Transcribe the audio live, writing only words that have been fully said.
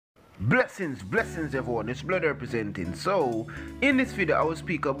Blessings everyone, it's Blood representing. So, in this video I will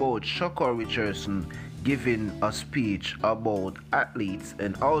speak about Sha'ccari Richardson giving a speech about athletes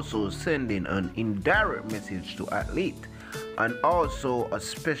and also sending an indirect message to athlete, and also a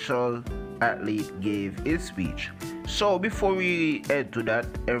special athlete gave his speech. So before we head to that,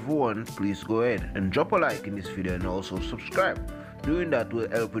 everyone please go ahead and drop a like in this video and also subscribe. Doing that will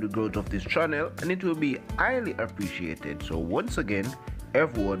help with the growth of this channel and it will be highly appreciated. So once again,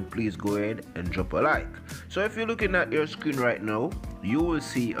 everyone please go ahead and drop a like. So if you're looking at your screen right now, you will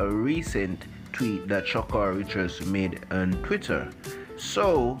see a recent tweet that Sha'ccari Richardson made on Twitter.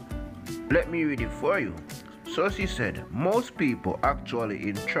 So let me read it for you. So she said, most people actually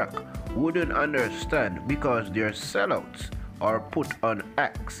in track wouldn't understand because they're sellouts or put on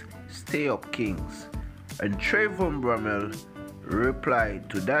acts, stay up kings. And Trayvon Brummel replied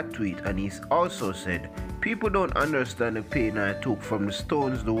to that tweet and he also said, people don't understand the pain I took from the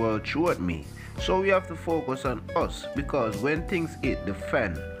stones the world threw at me. So we have to focus on us, because when things hit the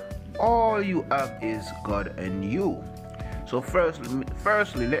fan, all you have is God and you. So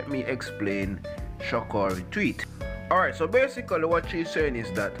firstly let me explain Sha'ccari tweet. Alright, so basically what she's saying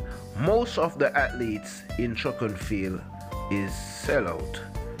is that most of the athletes in track and field is sellout,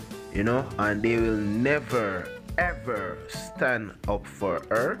 and they will never ever stand up for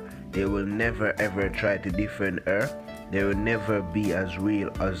her. They will never ever try to defend her. They will never be as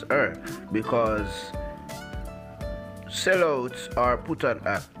real as her, because sellouts are put on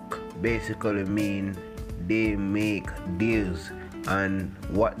act basically mean they make deals, and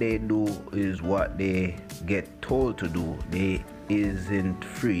what they do is what they get told to do. They ain't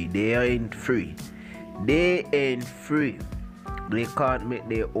free. They can't make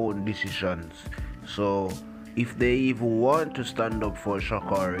their own decisions. So if they even want to stand up for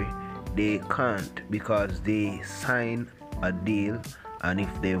Sha'ccari, they can't, because they sign a deal, and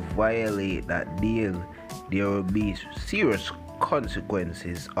if they violate that deal, there will be serious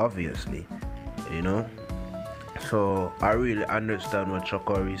consequences, obviously. So I really understand what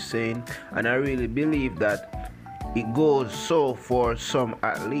Sha'ccari is saying, and I really believe that it goes so for some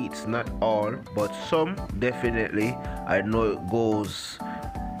athletes, not all, but some definitely. I know it goes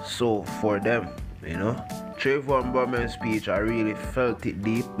so for them. Trayvon Brummel's speech, I really felt it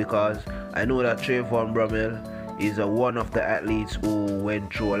deep, because I know that Trayvon Brummel is one of the athletes who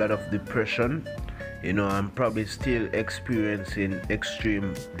went through a lot of depression. I'm probably still experiencing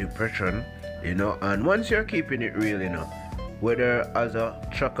extreme depression. And once you're keeping it real, whether as a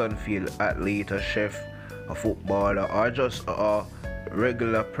track and field athlete, a chef, a footballer, or just a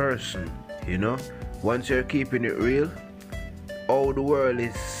regular person, once you're keeping it real, how the world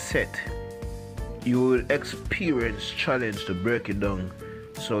is set, you will experience challenge to break it down,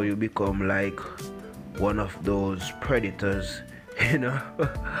 so you become like one of those predators,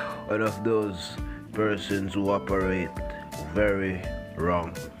 one of those persons who operate very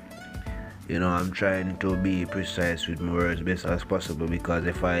wrong. I'm trying to be precise with my words best as possible, because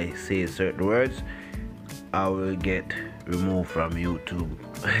if I say certain words, I will get removed from YouTube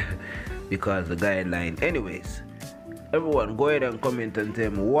because the guideline. Anyways, everyone go ahead and comment and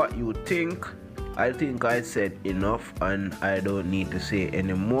tell me what you think. I think I said enough and I don't need to say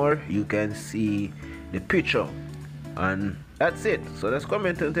anymore. You can see the picture and that's it. So let's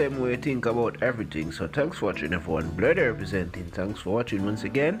comment and tell me what you think about everything. So thanks for watching, everyone. Blood representing. Thanks for watching once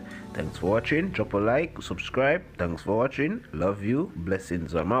again. Thanks for watching. Drop a like, subscribe. Thanks for watching. Love you.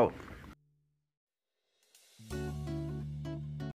 Blessings. I'm out.